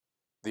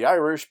The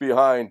Irish,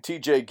 behind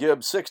TJ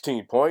Gibbs'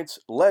 16 points,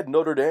 led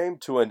Notre Dame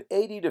to an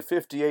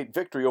 80-58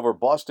 victory over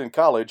Boston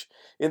College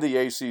in the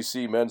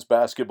ACC men's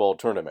basketball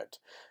tournament.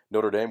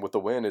 Notre Dame with the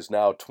win is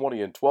now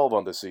 20-12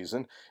 on the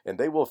season, and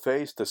they will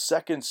face the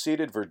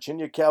second-seeded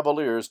Virginia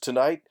Cavaliers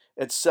tonight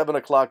at 7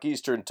 o'clock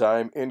Eastern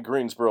Time in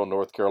Greensboro,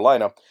 North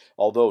Carolina,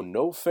 although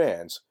no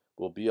fans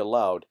will be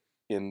allowed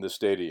in the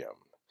stadium.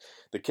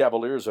 The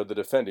Cavaliers are the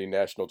defending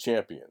national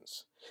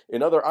champions.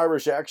 In other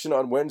Irish action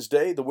on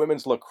Wednesday, the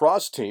women's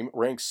lacrosse team,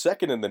 ranked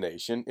second in the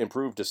nation,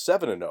 improved to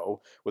 7-0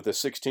 with a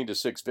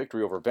 16-6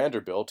 victory over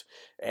Vanderbilt.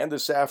 And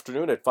this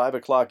afternoon at 5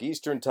 o'clock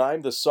Eastern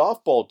Time, the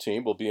softball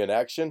team will be in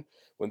action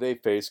when they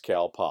face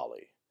Cal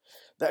Poly.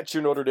 That's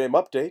your Notre Dame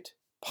update,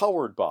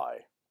 powered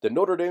by the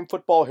Notre Dame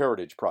Football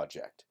Heritage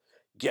Project.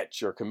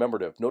 Get your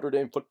commemorative Notre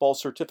Dame football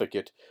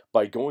certificate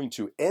by going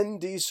to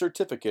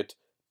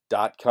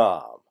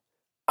ndcertificate.com.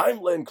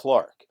 I'm Len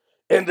Clark,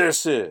 and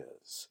this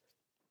is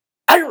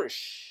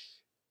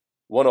Irish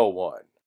 101.